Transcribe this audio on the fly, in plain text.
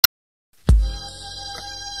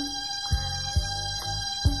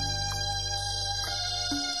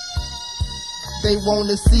They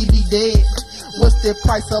wanna see me dead. What's that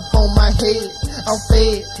price up on my head? I'm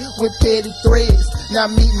fed with petty threads. Now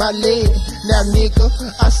meet my leg. Now nigga,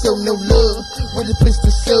 I show no love. With the place to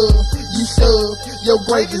shove, you shove. Your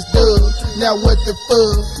grave is dug. Now what the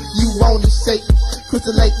fuck? You wanna shake?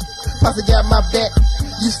 Crystal Lake, Papa got my back.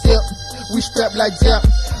 You step, we strap like Jap.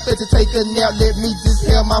 Better take a nap, let me just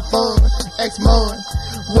have my fun. Ask Mon,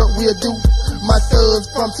 what we'll do. My thugs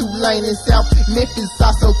from Tulane and South Memphis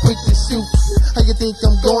are so quick to shoot. How you think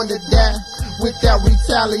I'm going to die without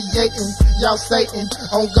retaliating? Y'all Satan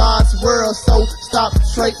on God's world, so stop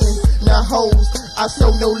trading. Now hoes, I show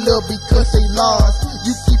no love because they lost.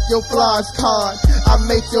 You keep your flaws card. I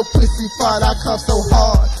make your pussy fart. I come so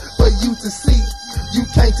hard for you to see. You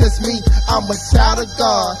can't touch me, I'm a child of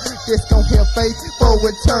God. That's gon' have faith for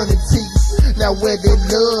eternity. Now where they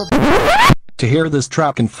love. To hear this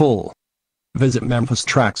track in full, visit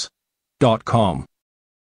memphistracks.com.